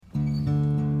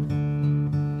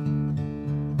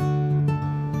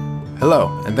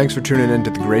Hello, and thanks for tuning in to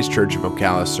the Grace Church of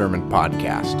Ocala Sermon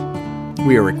Podcast.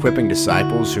 We are equipping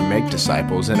disciples who make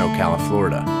disciples in Ocala,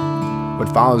 Florida.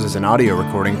 What follows is an audio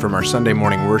recording from our Sunday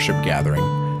morning worship gathering,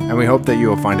 and we hope that you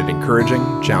will find it encouraging,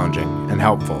 challenging, and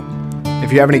helpful.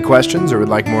 If you have any questions or would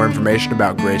like more information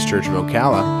about Grace Church of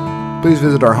Ocala, please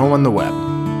visit our home on the web,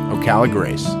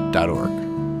 ocalagrace.org.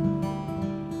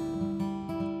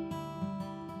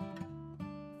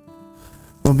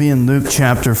 We'll be in Luke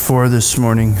chapter 4 this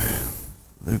morning.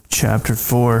 Luke chapter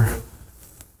 4.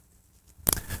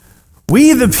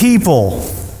 We the people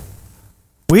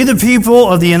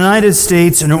of the United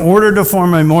States, in order to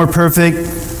form a more perfect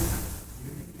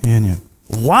union.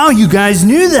 Wow, you guys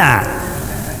knew that.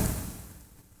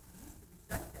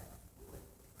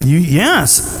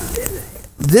 Yes.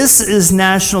 This is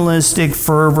nationalistic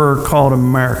fervor called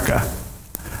America.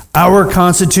 Our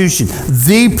Constitution,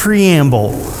 the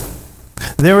preamble.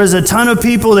 There was a ton of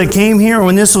people that came here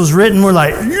when this was written. We're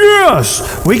like,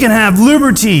 yes, we can have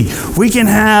liberty. We can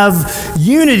have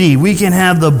unity. We can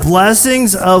have the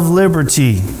blessings of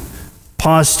liberty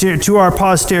to our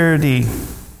posterity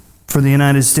for the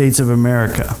United States of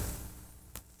America.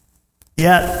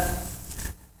 Yet,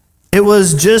 it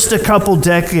was just a couple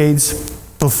decades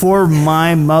before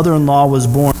my mother-in-law was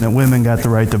born that women got the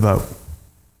right to vote.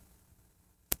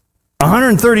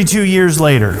 132 years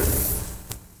later.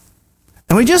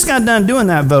 And we just got done doing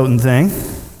that voting thing.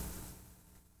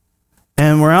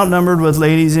 And we're outnumbered with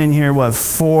ladies in here,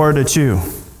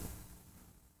 4-2.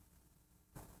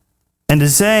 And to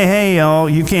say, hey, y'all,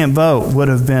 you can't vote would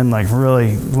have been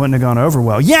wouldn't have gone over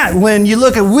well. Yeah, when you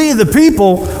look at we the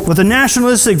people with a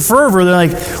nationalistic fervor, they're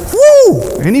like,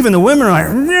 woo! And even the women are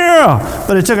like, yeah!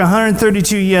 But it took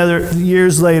 132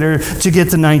 years later to get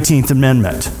the 19th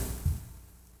Amendment.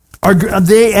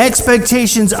 The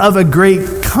expectations of a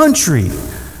great country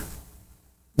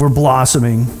were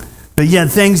blossoming, but yet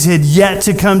things had yet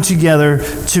to come together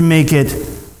to make it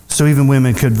so even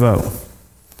women could vote.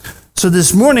 So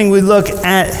this morning we look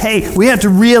at, hey, we have to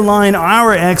realign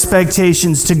our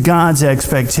expectations to God's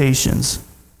expectations.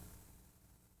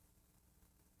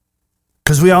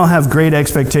 Because we all have great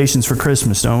expectations for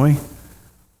Christmas, don't we?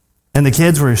 And the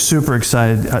kids were super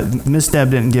excited. Miss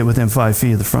Deb didn't get within 5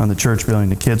 feet of the front of the church building.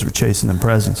 The kids were chasing them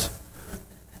presents.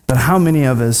 But how many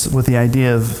of us, with the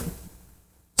idea of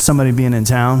somebody being in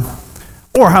town,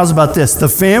 or how's about this? The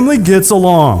family gets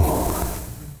along.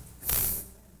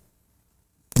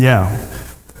 Yeah.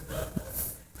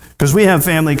 Because we have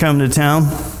family coming to town,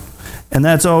 and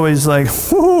that's always like,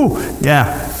 whoo,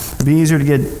 yeah. It'd be easier to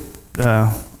get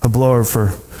a blower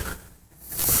for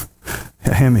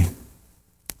a Hemi.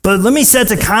 But let me set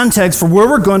the context for where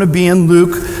we're going to be in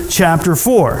Luke chapter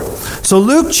 4. So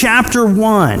Luke chapter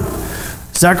 1.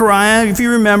 Zechariah, if you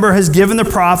remember, has given the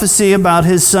prophecy about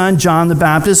his son John the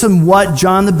Baptist and what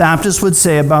John the Baptist would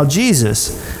say about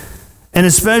Jesus. And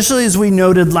especially as we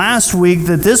noted last week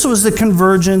that this was the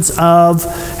convergence of,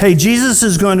 hey, Jesus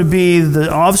is going to be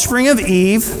the offspring of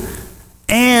Eve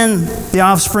and the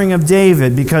offspring of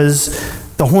David, because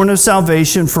the horn of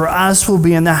salvation for us will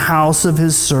be in the house of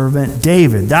his servant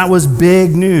David. That was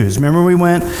big news. Remember we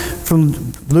went from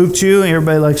Luke 2,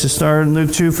 everybody likes to start in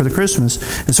Luke 2 for the Christmas.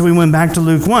 And so we went back to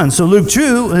Luke 1. So Luke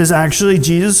 2 is actually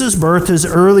Jesus' birth, his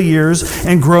early years,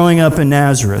 and growing up in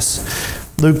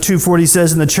Nazareth. Luke 2:40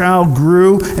 says, and the child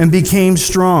grew and became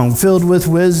strong, filled with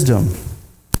wisdom,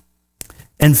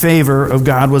 and favor of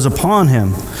God was upon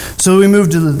him. So we move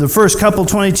to the first couple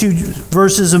 22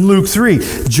 verses of Luke 3.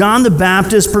 John the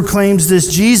Baptist proclaims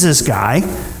this Jesus guy,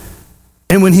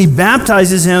 and when he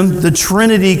baptizes him, the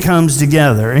Trinity comes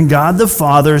together, and God the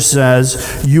Father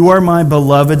says, you are my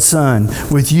beloved Son.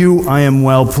 With you I am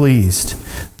well pleased.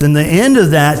 Then the end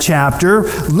of that chapter,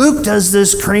 Luke does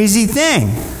this crazy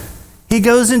thing. He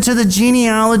goes into the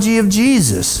genealogy of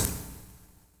Jesus.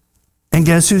 And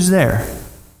guess who's there?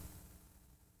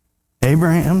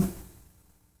 Abraham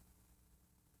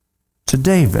to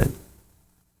David.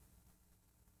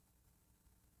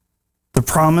 The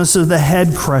promise of the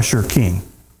head crusher king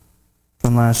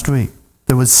from last week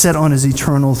that would sit on his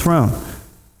eternal throne.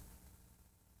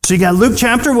 So you got Luke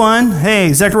chapter 1.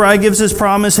 Hey, Zechariah gives this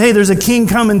promise. Hey, there's a king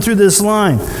coming through this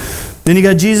line. Then you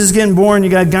got Jesus getting born. You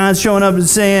got God showing up and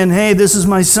saying, hey, this is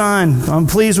my son. I'm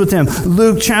pleased with him.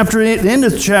 Luke the end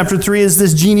of chapter 3 is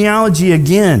this genealogy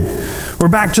again. We're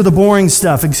back to the boring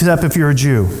stuff, except if you're a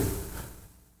Jew.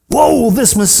 Whoa,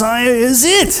 this Messiah is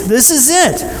it. This is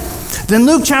it. Then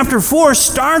Luke chapter 4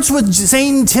 starts with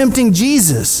Satan tempting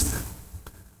Jesus.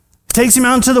 Takes him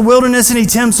out into the wilderness and he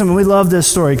tempts him. And we love this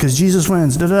story because Jesus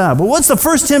wins. But what's the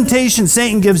first temptation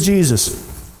Satan gives Jesus?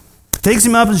 Takes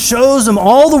him up and shows him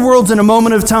all the worlds in a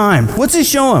moment of time. What's he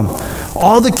show him?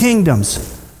 All the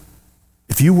kingdoms.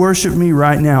 If you worship me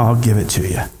right now, I'll give it to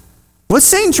you. What's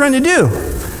Satan trying to do?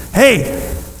 Hey,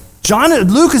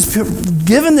 Luke is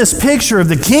given this picture of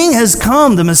the king has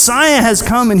come, the Messiah has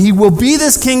come, and he will be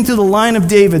this king to the line of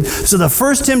David. So the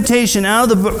first temptation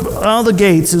out of the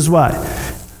gates is what?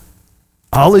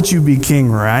 I'll let you be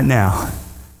king right now.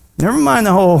 Never mind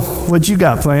the whole what you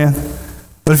got planned.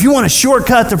 But if you want to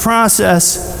shortcut the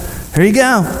process, here you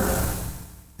go.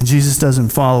 And Jesus doesn't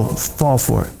fall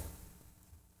for it.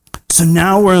 So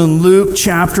now we're in Luke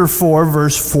chapter 4,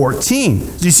 verse 14.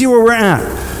 Do you see where we're at?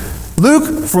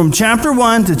 Luke, from chapter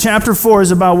 1 to chapter 4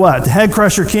 is about what? The head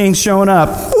crusher king showing up.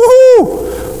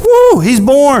 Woohoo! Woo! He's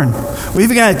born.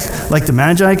 We've got, like, the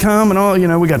Magi come and all,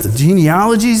 we got the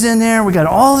genealogies in there. We got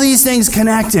all these things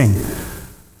connecting.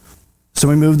 So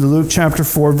we move to Luke chapter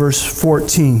 4, verse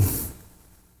 14.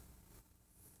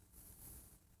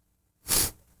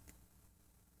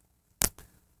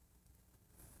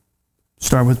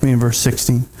 Start with me in verse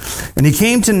 16. And he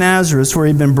came to Nazareth where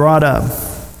he'd been brought up.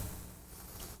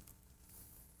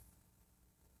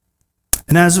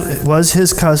 And as was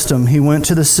his custom, he went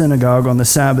to the synagogue on the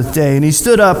Sabbath day, and he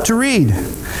stood up to read.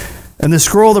 And the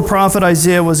scroll of the prophet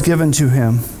Isaiah was given to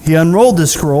him. He unrolled the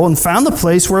scroll and found the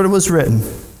place where it was written,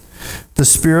 "The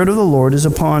Spirit of the Lord is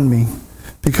upon me,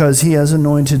 because he has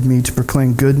anointed me to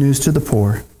proclaim good news to the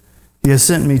poor. He has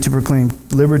sent me to proclaim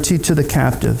liberty to the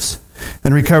captives,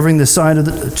 and recovering the sight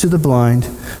to the blind,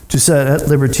 to set at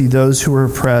liberty those who are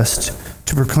oppressed,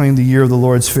 to proclaim the year of the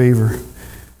Lord's favor."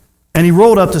 And he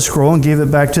rolled up the scroll and gave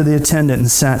it back to the attendant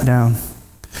and sat down.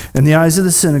 And the eyes of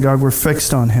the synagogue were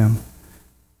fixed on him.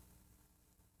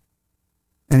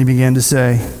 And he began to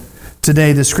say,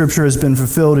 "Today the scripture has been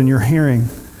fulfilled in your hearing."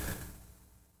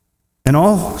 And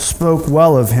all spoke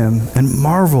well of him and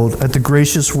marveled at the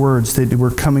gracious words that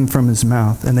were coming from his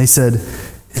mouth. And they said,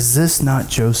 "Is this not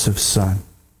Joseph's son?"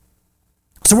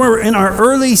 So we're in our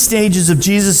early stages of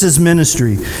Jesus'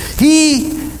 ministry.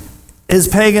 He is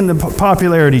pegging the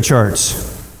popularity charts.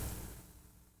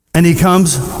 And he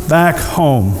comes back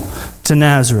home to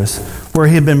Nazareth, where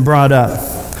he had been brought up.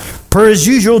 Per as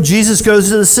usual, Jesus goes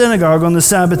to the synagogue on the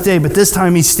Sabbath day, but this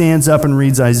time he stands up and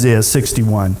reads Isaiah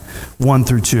 61, 1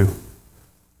 through 2.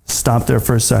 Stop there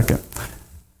for a second.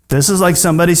 This is like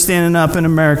somebody standing up in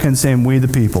America and saying, "We the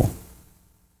people."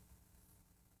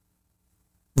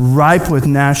 Ripe with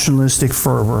nationalistic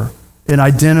fervor. It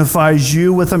identifies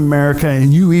you with America,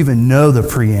 and you even know the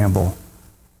preamble.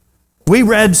 We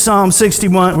read Psalm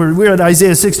 61, we read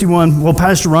Isaiah 61, well,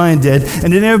 Pastor Ryan did,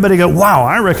 and then everybody go, "Wow,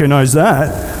 I recognize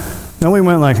that." Then we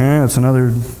went like, it's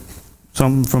another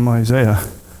something from Isaiah.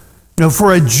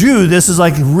 For a Jew, this is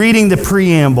like reading the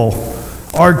preamble.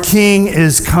 Our King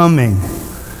is coming.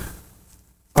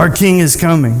 Our King is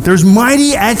coming. There's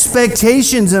mighty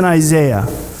expectations in Isaiah.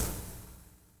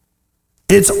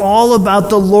 It's all about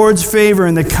the Lord's favor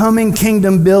and the coming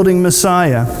kingdom-building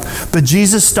Messiah. But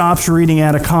Jesus stops reading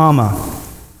at a comma.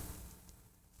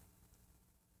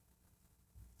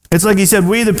 It's like he said,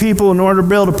 "We the people, in order to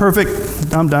build a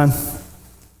perfect..." I'm done.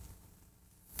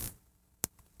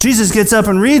 Jesus gets up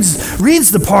and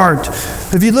reads the part.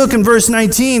 If you look in verse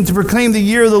 19, to proclaim the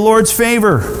year of the Lord's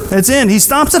favor. That's in. He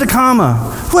stops at a comma.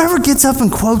 Whoever gets up and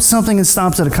quotes something and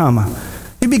stops at a comma,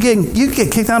 you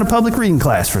get kicked out of public reading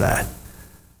class for that.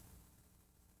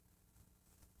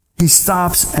 He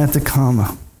stops at the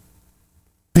comma.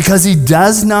 Because he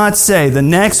does not say, the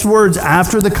next words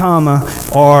after the comma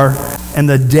are, "and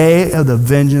the day of the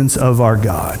vengeance of our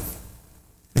God."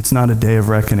 It's not a day of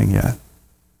reckoning yet.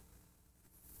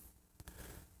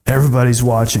 Everybody's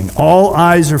watching. All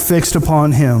eyes are fixed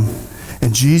upon him.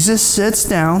 And Jesus sits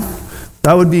down.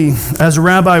 That would be, as a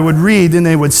rabbi would read, then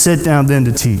they would sit down then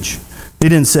to teach. He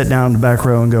didn't sit down in the back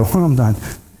row and go, "I'm done."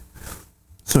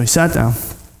 So he sat down.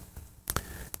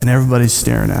 And everybody's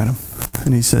staring at him.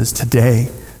 And he says, "Today,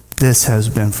 this has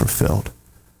been fulfilled."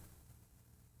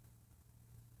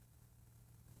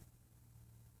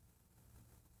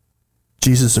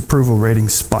 Jesus' approval rating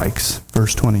spikes,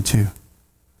 verse 22.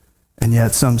 And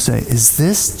yet some say, "Is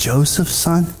this Joseph's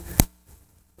son?"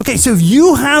 Okay, so if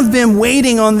you have been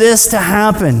waiting on this to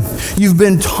happen, you've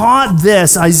been taught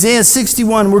this, Isaiah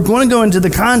 61, we're going to go into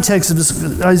the context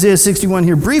of Isaiah 61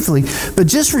 here briefly, but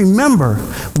just remember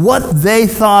what they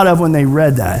thought of when they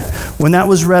read that, when that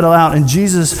was read aloud, and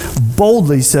Jesus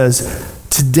boldly says,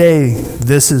 "Today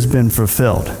this has been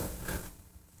fulfilled."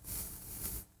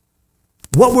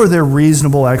 What were their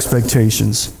reasonable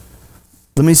expectations?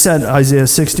 Let me set Isaiah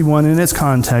 61 in its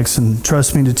context and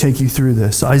trust me to take you through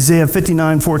this. Isaiah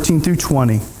 59, 14 through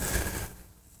 20.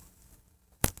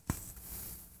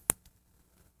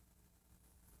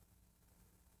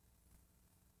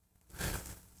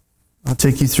 I'll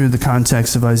take you through the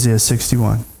context of Isaiah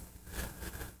 61.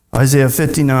 Isaiah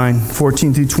 59,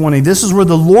 14 through 20. This is where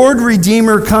the Lord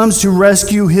Redeemer comes to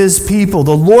rescue his people.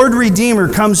 The Lord Redeemer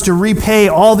comes to repay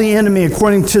all the enemy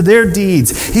according to their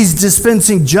deeds. He's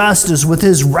dispensing justice with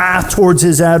his wrath towards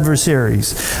his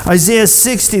adversaries. Isaiah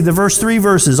 60, the first 3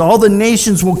 verses. All the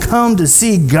nations will come to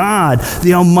see God,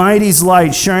 the Almighty's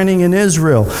light shining in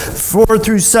Israel. 4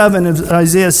 through 7 of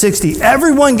Isaiah 60.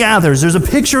 Everyone gathers. There's a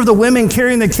picture of the women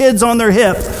carrying the kids on their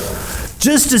hip,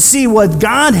 just to see what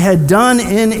God had done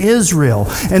in Israel.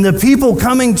 And the people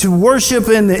coming to worship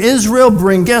in Israel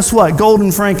bring, guess what? Gold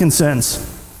and frankincense.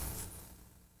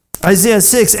 Isaiah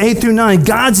 6, 8 through 9.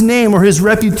 God's name or his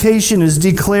reputation is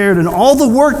declared in all the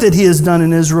work that he has done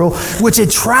in Israel, which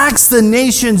attracts the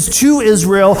nations to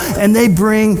Israel, and they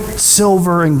bring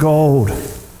silver and gold.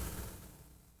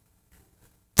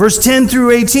 Verse 10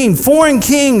 through 18, foreign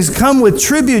kings come with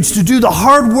tributes to do the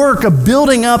hard work of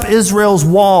building up Israel's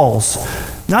walls.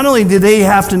 Not only do they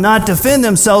have to not defend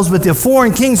themselves, but the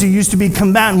foreign kings who used to be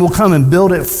combatant will come and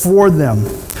build it for them.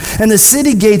 And the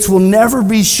city gates will never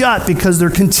be shut because they're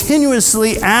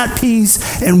continuously at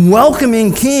peace and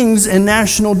welcoming kings and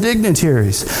national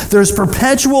dignitaries. There's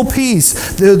perpetual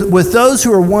peace with those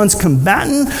who are once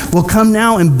combatant will come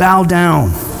now and bow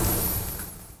down.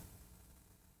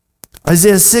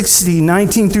 Isaiah 60,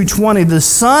 19 through 20, the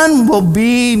sun will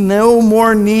be no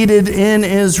more needed in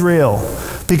Israel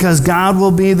because God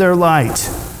will be their light.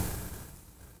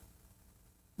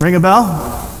 Ring a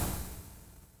bell?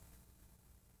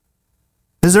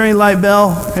 Is there any light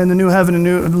bell in the new heaven and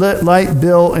new light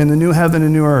bill in the new heaven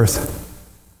and new earth?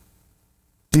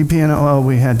 DPNO,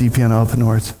 we had DPNO up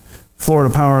north.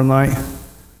 Florida Power and Light.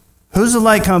 Who's the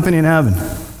light company in heaven?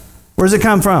 Where does it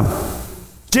come from?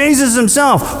 Jesus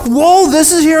himself. Whoa,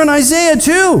 this is here in Isaiah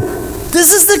too.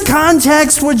 This is the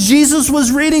context which Jesus was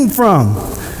reading from.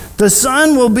 The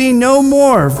sun will be no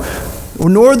more,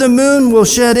 nor the moon will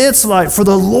shed its light, for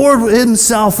the Lord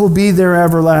himself will be their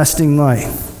everlasting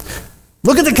light.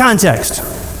 Look at the context.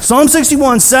 Psalm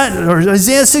 61 or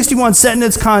Isaiah 61 set in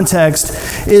its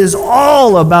context is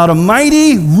all about a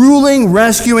mighty, ruling,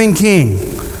 rescuing king.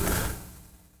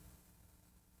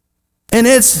 And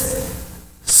it's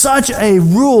such a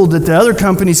rule that the other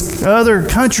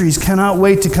countries cannot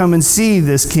wait to come and see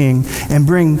this king and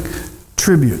bring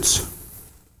tributes.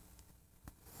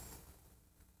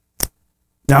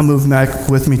 Now move back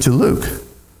with me to Luke.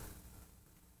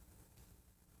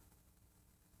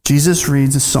 Jesus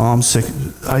reads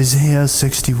Isaiah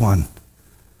 61.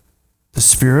 The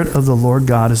Spirit of the Lord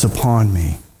God is upon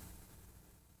me,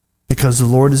 because the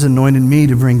Lord has anointed me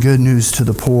to bring good news to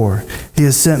the poor. He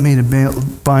has sent me to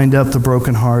bind up the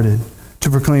brokenhearted, to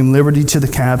proclaim liberty to the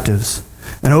captives,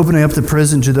 and opening up the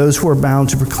prison to those who are bound,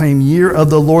 to proclaim year of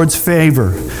the Lord's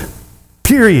favor.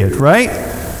 Period, right?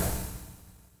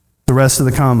 The rest of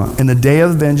the comma. In the day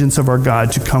of vengeance of our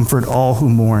God, to comfort all who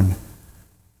mourn.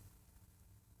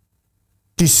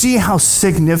 Do you see how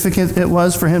significant it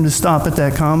was for him to stop at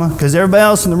that comma? Because everybody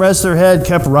else in the rest of their head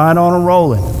kept right on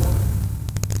rolling.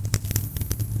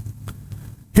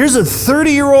 Here's a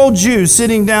 30-year-old Jew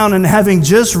sitting down and having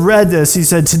just read this. He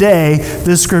said, today,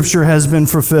 this scripture has been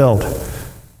fulfilled.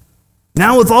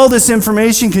 Now with all this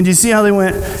information, can you see how they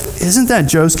went, isn't that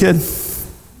Joe's kid?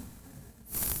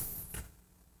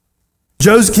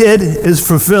 Joe's kid is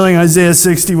fulfilling Isaiah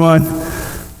 61.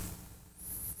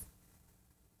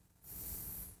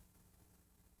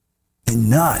 And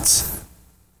nuts.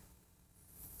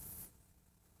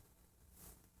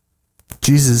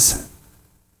 Jesus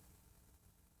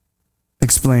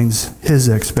explains his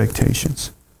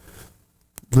expectations.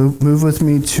 Luke, move with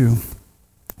me to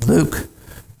Luke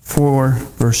 4,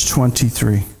 verse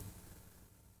 23.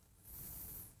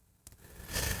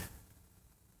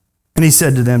 And he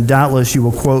said to them, doubtless you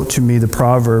will quote to me the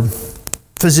proverb,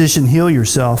 physician, heal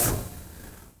yourself.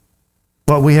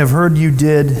 What we have heard you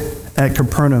did at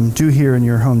Capernaum, do here in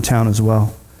your hometown as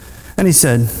well. And he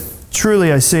said,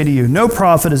 truly I say to you, no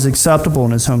prophet is acceptable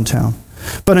in his hometown.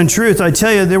 But in truth, I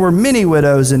tell you, there were many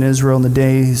widows in Israel in the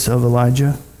days of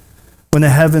Elijah, when the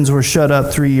heavens were shut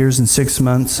up 3 years and 6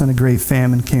 months, and a great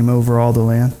famine came over all the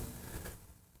land.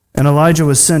 And Elijah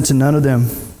was sent to none of them,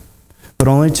 but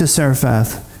only to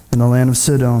Zarephath in the land of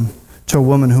Sidon, to a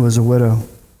woman who was a widow.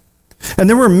 And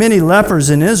there were many lepers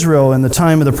in Israel in the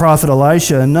time of the prophet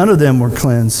Elisha, and none of them were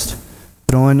cleansed,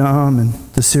 but only Naaman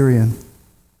the Syrian.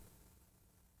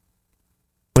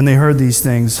 When they heard these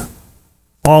things,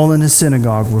 all in the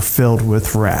synagogue were filled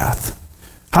with wrath.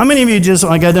 How many of you just,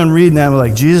 like I done reading that, were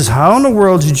like, Jesus, how in the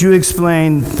world did you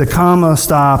explain the comma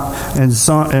stop in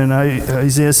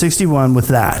Isaiah 61 with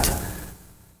that?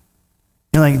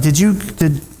 You're like, did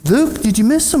Luke, did you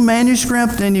miss some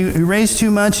manuscript and you erased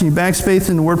too much and you backspaced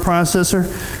in the word processor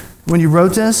when you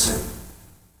wrote this?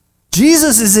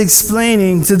 Jesus is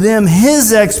explaining to them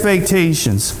his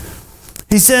expectations.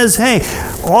 He says, hey,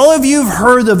 all of you have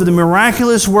heard of the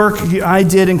miraculous work I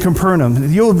did in Capernaum.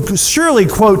 You'll surely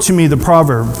quote to me the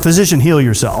proverb, physician, heal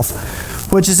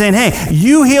yourself, which is saying, hey,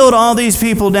 you healed all these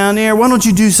people down there. Why don't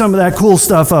you do some of that cool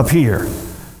stuff up here?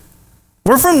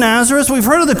 We're from Nazareth. We've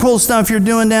heard of the cool stuff you're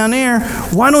doing down there.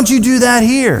 Why don't you do that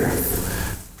here?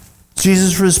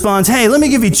 Jesus responds, hey, let me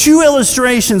give you 2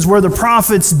 illustrations where the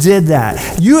prophets did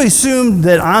that. You assume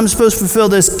that I'm supposed to fulfill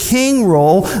this king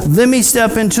role. Let me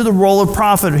step into the role of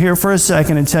prophet here for a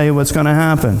second and tell you what's going to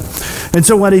happen. And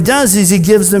so what he does is he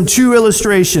gives them 2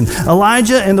 illustrations,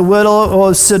 Elijah and the widow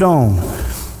of Sidon.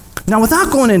 Now,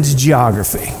 without going into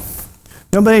geography,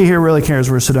 nobody here really cares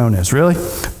where Sidon is, really?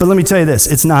 But let me tell you this,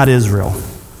 it's not Israel.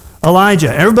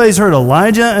 Elijah. Everybody's heard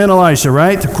Elijah and Elisha,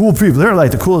 right? The cool people. They're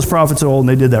like the coolest prophets of old, and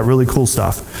they did that really cool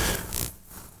stuff.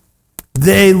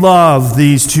 They love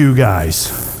these 2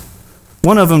 guys.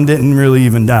 One of them didn't really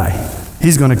even die.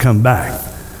 He's going to come back.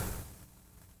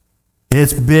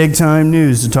 It's big time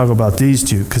news to talk about these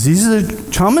 2, because these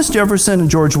are Thomas Jefferson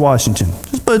and George Washington.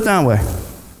 Just put it that way.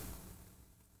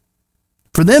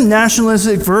 For them,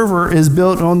 nationalistic fervor is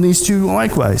built on these 2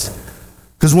 likewise,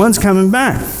 because one's coming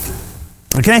back.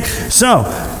 Okay, so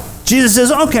Jesus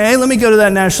says, okay, let me go to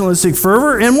that nationalistic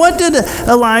fervor. And what did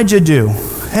Elijah do?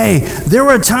 Hey, there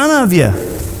were a ton of you.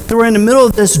 They were in the middle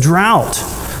of this drought,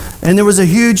 and there was a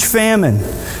huge famine.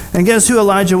 And guess who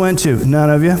Elijah went to? None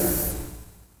of you.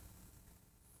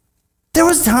 There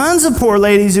was tons of poor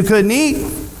ladies who couldn't eat.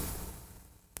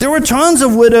 There were tons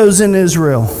of widows in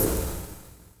Israel.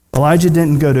 Elijah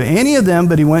didn't go to any of them,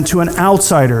 but he went to an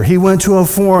outsider. He went to a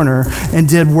foreigner and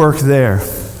did work there.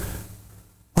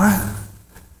 What?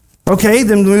 Okay,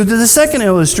 then move to the second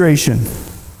illustration.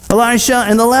 Elisha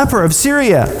and the leper of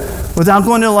Syria. Without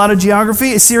going into a lot of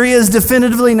geography, Syria is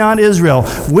definitively not Israel.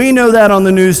 We know that on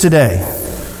the news today.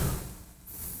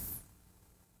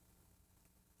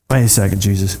 Wait a second,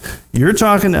 Jesus. You're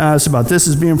talking to us about this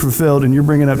is being fulfilled, and you're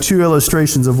bringing up 2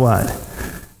 illustrations of what?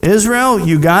 Israel,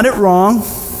 you got it wrong.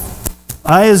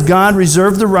 I, as God,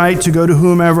 reserve the right to go to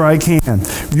whomever I can.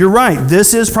 You're right.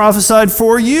 This is prophesied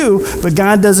for you, but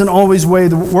God doesn't always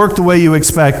work the way you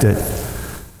expect it.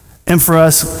 And for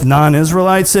us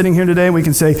non-Israelites sitting here today, we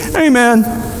can say, amen.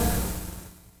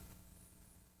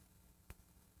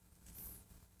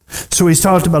 So he's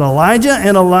talked about Elijah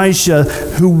and Elisha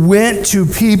who went to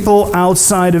people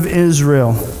outside of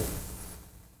Israel.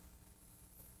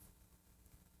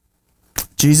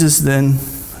 Jesus then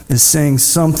is saying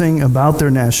something about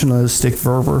their nationalistic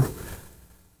fervor,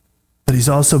 but he's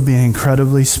also being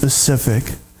incredibly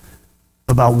specific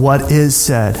about what is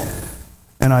said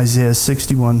in Isaiah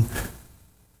 61,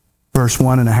 verse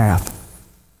 1.5.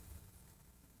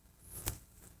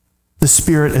 The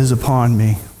Spirit is upon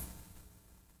me.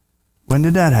 When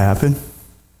did that happen?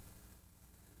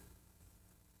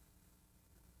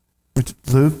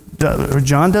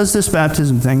 John does this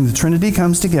baptism thing. The Trinity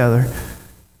comes together.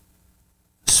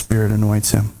 Spirit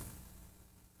anoints him.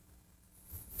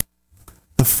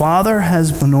 The Father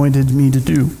has anointed me to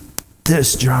do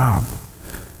this job.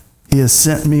 He has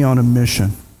sent me on a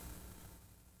mission.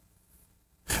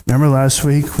 Remember last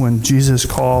week when Jesus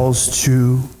calls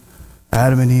to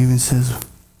Adam and Eve and says,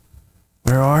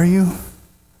 where are you?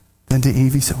 Then to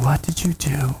Eve he said, what did you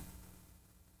do?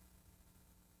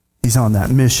 He's on that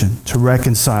mission to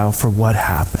reconcile for what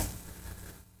happened.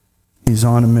 He's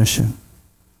on a mission.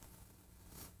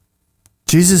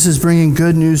 Jesus is bringing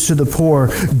good news to the poor.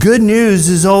 Good news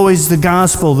is always the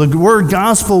gospel. The word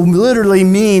gospel literally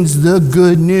means the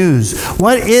good news.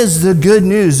 What is the good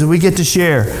news that we get to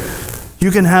share?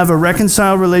 You can have a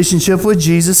reconciled relationship with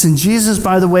Jesus, and Jesus,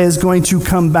 by the way, is going to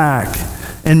come back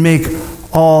and make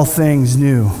all things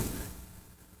new.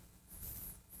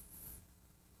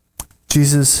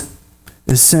 Jesus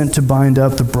is sent to bind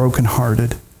up the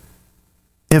brokenhearted.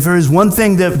 If there is one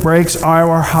thing that breaks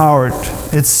our heart,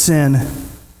 it's sin.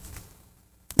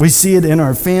 We see it in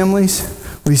our families.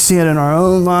 We see it in our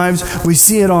own lives. We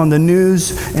see it on the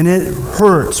news, and it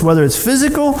hurts, whether it's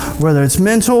physical, whether it's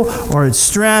mental, or it's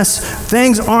stress.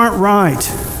 Things aren't right.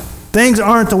 Things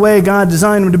aren't the way God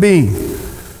designed them to be.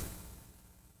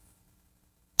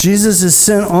 Jesus is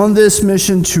sent on this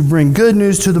mission to bring good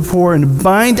news to the poor and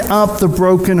bind up the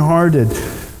brokenhearted.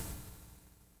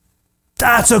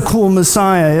 That's a cool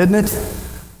Messiah, isn't it?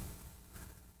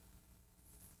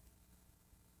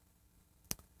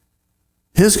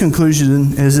 his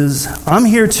conclusion is, I'm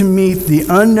here to meet the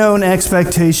unknown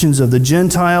expectations of the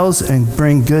Gentiles and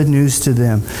bring good news to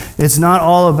them. It's not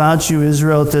all about you,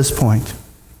 Israel, at this point.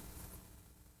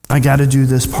 I got to do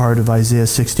this part of Isaiah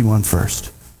 61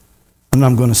 first. And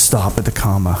I'm going to stop at the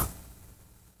comma.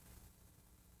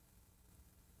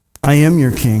 I am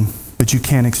your king, but you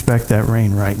can't expect that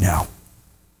rain right now.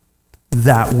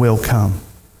 That will come.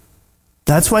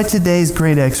 That's why today's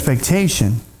great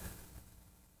expectation.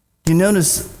 You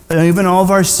notice, even all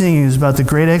of our singing is about the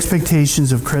great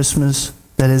expectations of Christmas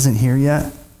that isn't here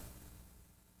yet.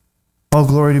 All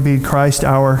glory to be Christ,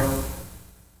 our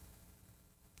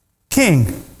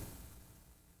King.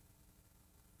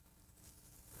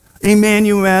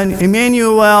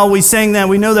 Emmanuel, we sang that,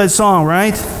 we know that song,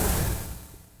 right?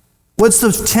 What's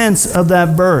the tense of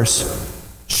that verse?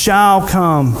 Shall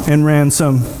come and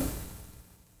ransom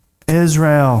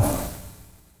Israel.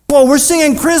 Well, we're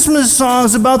singing Christmas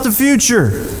songs about the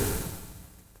future.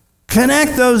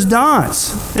 Connect those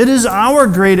dots. It is our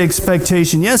great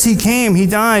expectation. Yes, he came, he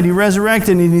died, he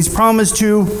resurrected, and he's promised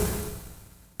to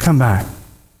come back.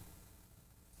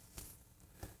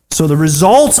 So the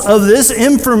results of this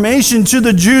information to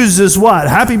the Jews is what?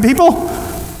 Happy people?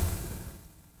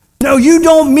 No, you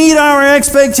don't meet our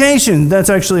expectation. That's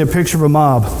actually a picture of a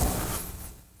mob.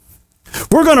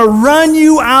 We're going to run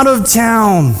you out of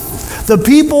town. The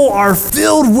people are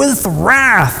filled with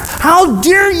wrath. How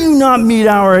dare you not meet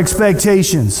our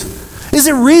expectations? Is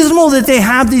it reasonable that they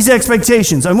have these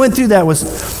expectations? I went through that.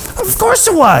 Of course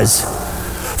it was.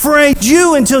 For a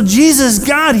Jew until Jesus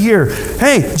got here.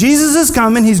 Hey, Jesus is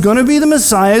coming. He's going to be the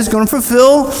Messiah. He's going to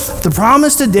fulfill the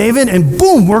promise to David. And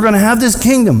boom, we're going to have this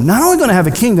kingdom. Not only going to have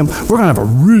a kingdom, we're going to have a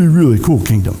really, really cool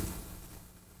kingdom.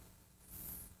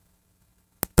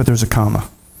 But there's a comma.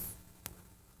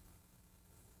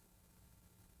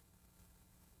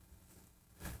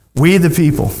 We the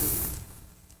people.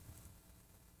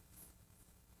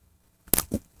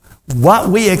 What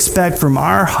we expect from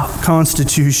our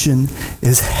Constitution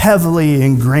is heavily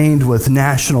ingrained with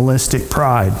nationalistic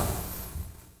pride.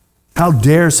 How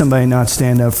dare somebody not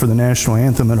stand up for the national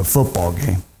anthem in a football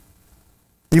game?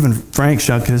 Even Frank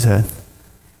shook his head.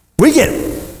 We get,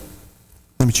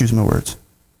 let me choose my words,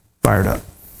 fired up.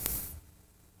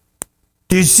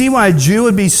 Do you see why a Jew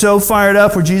would be so fired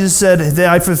up where Jesus said,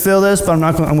 I fulfill this, but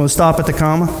I'm going to stop at the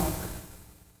comma?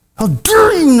 How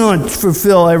dare you not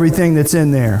fulfill everything that's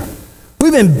in there?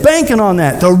 We've been banking on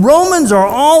that. The Romans are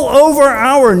all over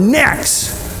our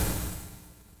necks.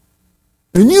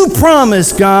 And you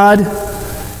promised, God,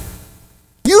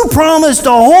 you promised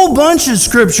a whole bunch of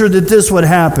scripture that this would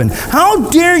happen. How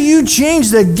dare you change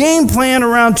the game plan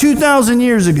around 2,000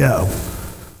 years ago?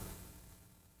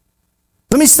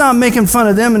 Let me stop making fun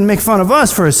of them and make fun of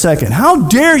us for a second. How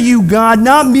dare you, God,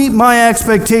 not meet my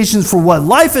expectations for what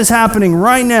life is happening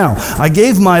right now? I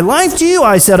gave my life to you.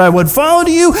 I said I would follow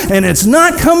to you, and it's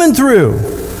not coming through.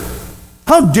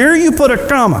 How dare you put a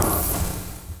comma?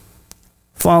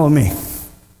 Follow me.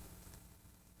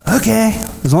 Okay,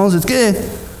 as long as it's good.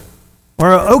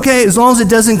 Or okay, as long as it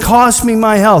doesn't cost me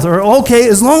my health. Or okay,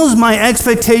 as long as my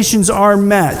expectations are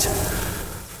met.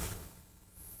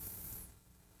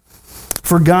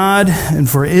 For God and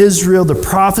for Israel, the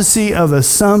prophecy of a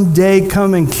someday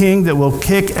coming king that will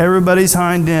kick everybody's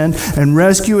hind end and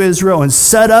rescue Israel and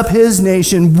set up his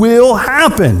nation will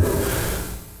happen.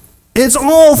 It's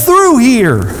all through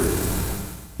here.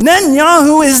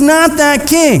 Netanyahu is not that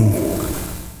king.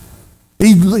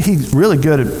 He's really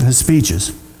good at his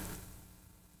speeches.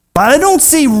 But I don't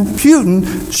see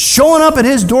Putin showing up at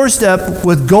his doorstep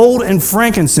with gold and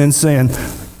frankincense saying,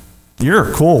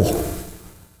 "You're cool."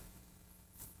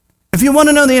 If you want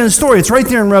to know the end of the story, it's right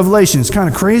there in Revelation. It's kind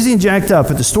of crazy and jacked up,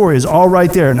 but the story is all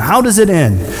right there. And how does it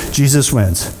end? Jesus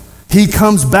wins. He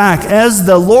comes back as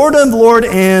the Lord of Lords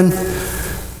and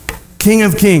King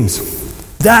of Kings.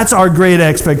 That's our great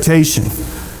expectation.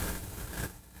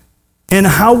 And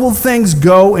how will things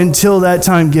go until that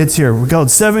time gets here? We go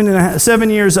 7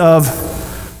 years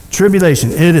of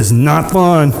tribulation. It is not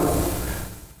fun,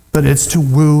 but it's to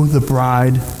woo the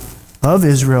bride of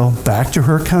Israel back to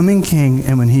her coming king.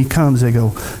 And when he comes, they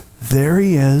go, there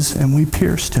he is, and we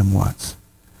pierced him once.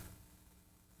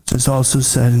 It's also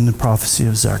said in the prophecy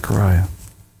of Zechariah.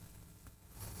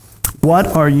 What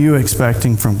are you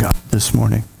expecting from God this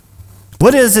morning?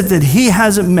 What is it that he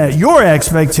hasn't met your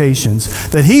expectations,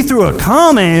 that he threw a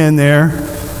comma in there?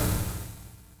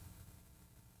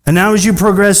 And now as you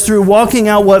progress through walking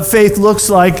out what faith looks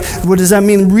like, what does that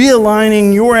mean?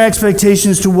 Realigning your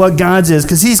expectations to what God's is.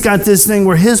 Because he's got this thing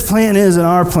where his plan is and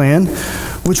our plan,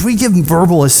 which we give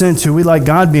verbal assent to. We like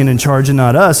God being in charge and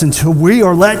not us until we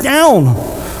are let down.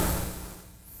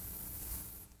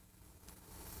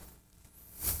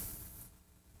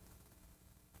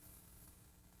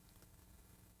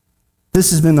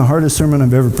 This has been the hardest sermon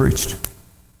I've ever preached.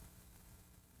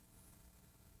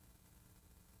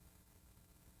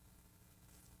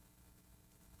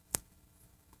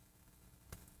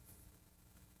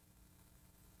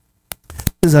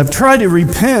 Because I've tried to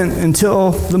repent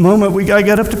until the moment I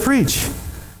got up to preach.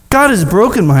 God has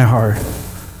broken my heart.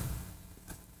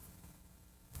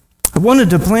 I wanted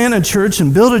to plant a church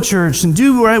and build a church and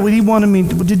do what He wanted me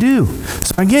to do.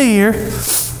 So I get here,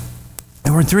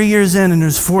 and we're 3 years in, and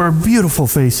there's 4 beautiful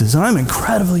faces, and I'm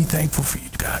incredibly thankful for you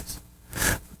guys.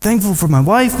 Thankful for my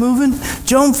wife moving,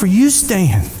 Joan for you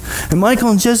staying, and Michael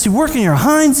and Jesse working your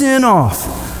hinds end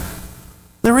off.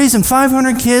 They're raising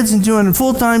 500 kids and doing a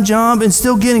full-time job and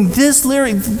still getting this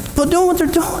lyric, but doing what they're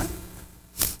doing.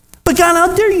 But God,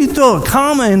 out there you throw a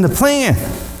comma in the plan.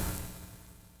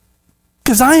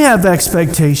 Because I have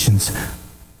expectations.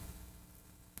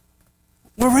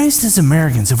 We're raised as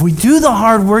Americans. If we do the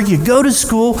hard work, you go to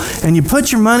school and you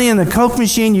put your money in the Coke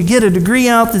machine, you get a degree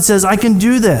out that says, I can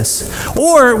do this.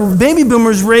 Or baby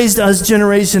boomers raised us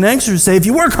Generation Xers say, if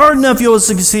you work hard enough, you'll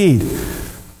succeed.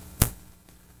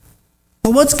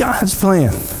 But what's God's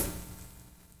plan?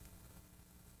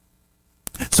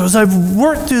 So as I've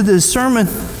worked through this sermon,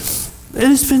 it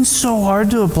has been so hard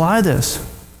to apply this.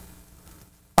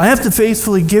 I have to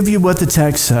faithfully give you what the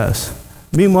text says.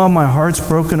 Meanwhile, my heart's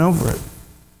broken over it.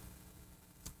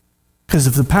 Because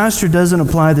if the pastor doesn't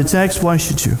apply the text, why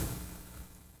should you?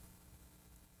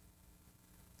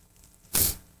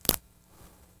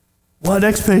 What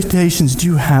expectations do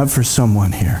you have for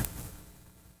someone here?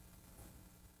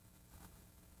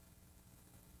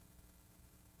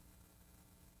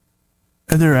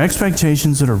 Are there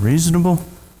expectations that are reasonable?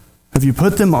 Have you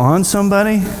put them on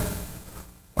somebody?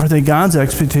 Are they God's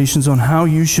expectations on how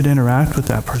you should interact with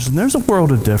that person? There's a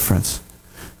world of difference.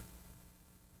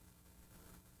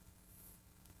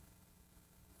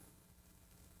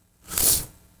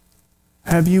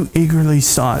 Have you eagerly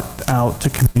sought out to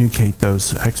communicate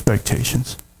those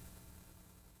expectations?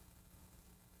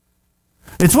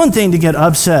 It's one thing to get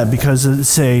upset because,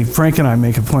 say, Frank and I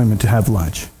make an appointment to have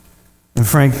lunch, and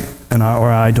Frank and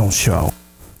I don't show.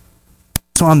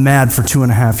 So I'm mad for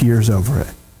 2.5 years over it.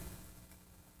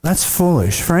 That's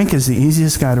foolish. Frank is the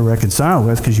easiest guy to reconcile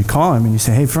with because you call him and you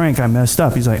say, hey, Frank, I messed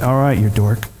up. He's like, all right, you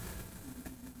dork.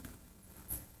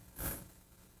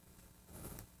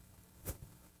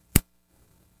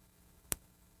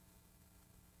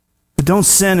 But don't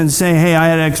sin and say, hey, I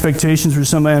had expectations for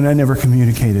somebody and I never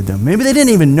communicated them. Maybe they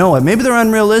didn't even know it. Maybe they're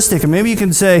unrealistic. And maybe you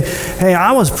can say, hey,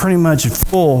 I was pretty much a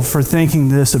fool for thinking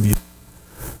this of you.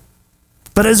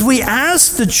 But as we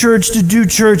ask the church to do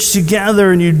church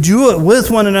together and you do it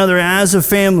with one another as a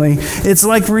family, it's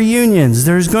like reunions.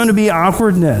 There's going to be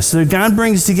awkwardness. God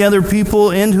brings together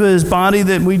people into His body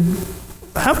that we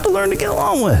have to learn to get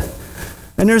along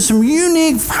with. And there's some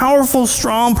unique, powerful,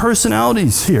 strong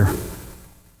personalities here.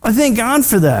 I thank God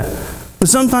for that. But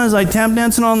sometimes I tap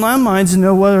dancing on landmines and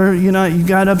know whether you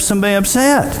got somebody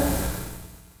upset.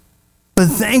 But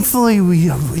thankfully,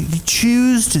 we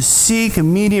choose to seek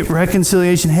immediate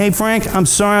reconciliation. Hey, Frank, I'm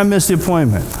sorry I missed the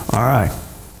appointment. All right.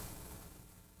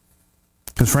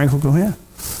 Because Frank will go, yeah.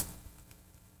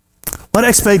 What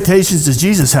expectations does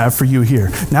Jesus have for you here?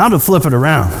 Now to flip it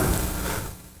around.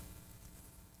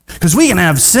 Because we can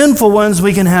have sinful ones,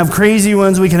 we can have crazy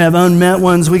ones, we can have unmet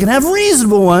ones, we can have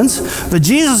reasonable ones, but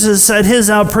Jesus has set His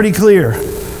out pretty clear.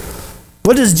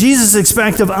 What does Jesus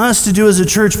expect of us to do as a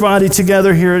church body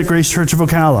together here at Grace Church of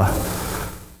Ocala?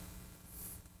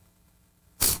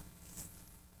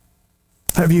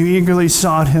 Have you eagerly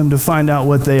sought Him to find out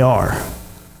what they are?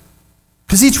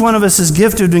 Because each one of us is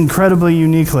gifted incredibly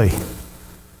uniquely.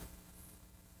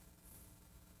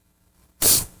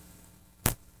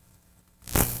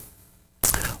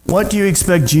 What do you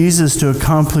expect Jesus to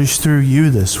accomplish through you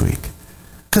this week?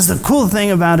 Because the cool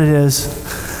thing about it is,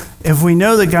 if we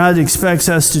know that God expects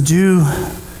us to do,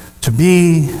 to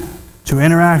be, to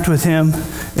interact with Him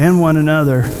and one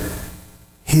another,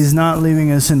 He's not leaving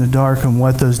us in the dark on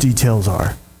what those details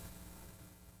are.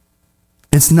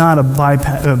 It's not a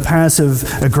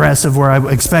passive aggressive where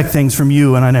I expect things from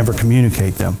you and I never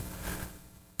communicate them.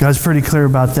 God's pretty clear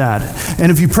about that.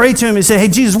 And if you pray to Him and say, hey,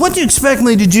 Jesus, what do you expect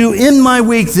me to do in my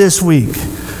week this week?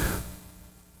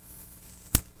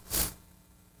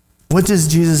 What does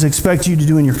Jesus expect you to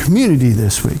do in your community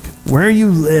this week? Where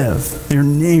you live, your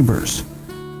neighbors.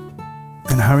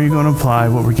 And how are you going to apply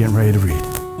what we're getting ready to read?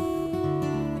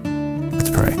 Let's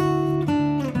pray.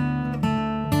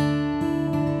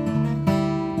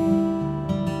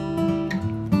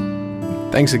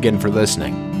 Thanks again for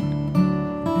listening.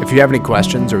 If you have any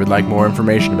questions or would like more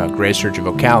information about Grace Church of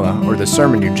Ocala or the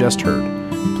sermon you just heard,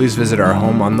 please visit our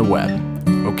home on the web,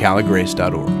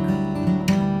 ocalagrace.org.